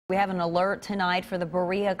We have an alert tonight for the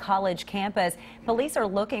Berea College campus. Police are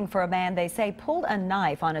looking for a man they say pulled a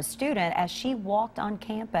knife on a student as she walked on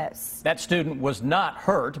campus. That student was not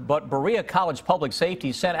hurt, but Berea College Public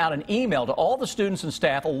Safety sent out an email to all the students and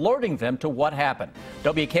staff alerting them to what happened.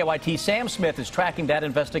 WKYT Sam Smith is tracking that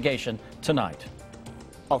investigation tonight.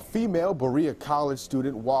 A female Berea College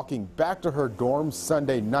student walking back to her dorm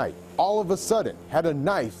Sunday night all of a sudden had a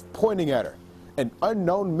knife pointing at her. An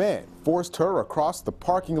unknown man forced her across the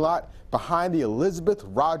parking lot behind the Elizabeth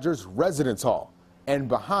Rogers Residence Hall and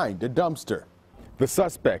behind a dumpster. The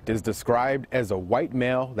suspect is described as a white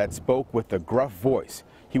male that spoke with a gruff voice.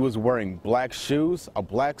 He was wearing black shoes, a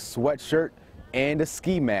black sweatshirt, and a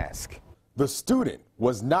ski mask. The student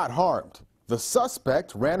was not harmed. The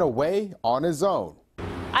suspect ran away on his own.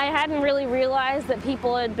 I hadn't really realized that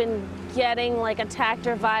people had been getting attacked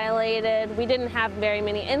or violated. We didn't have very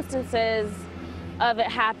many instances of it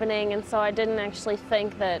happening, and so I didn't actually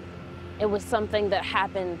think that it was something that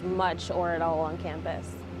happened much or at all on campus.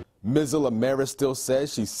 Ms. Lamera still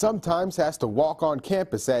says she sometimes has to walk on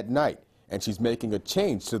campus at night, and she's making a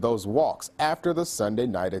change to those walks after the Sunday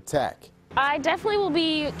night attack. I definitely will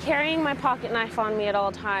be carrying my pocket knife on me at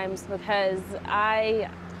all times because I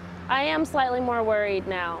am slightly more worried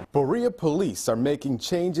now. Berea police are making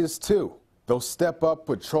changes too. They'll step up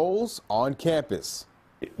patrols on campus.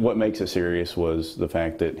 What makes it serious was the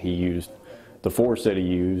fact that he used the force that he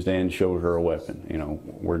used and showed her a weapon. You know,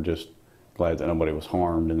 we're just glad that nobody was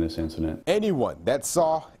harmed in this incident. Anyone that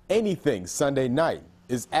saw anything Sunday night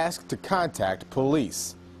is asked to contact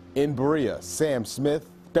police. In Berea, Sam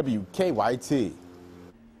Smith, WKYT.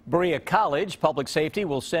 Berea College Public Safety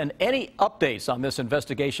will send any updates on this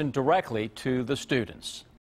investigation directly to the students.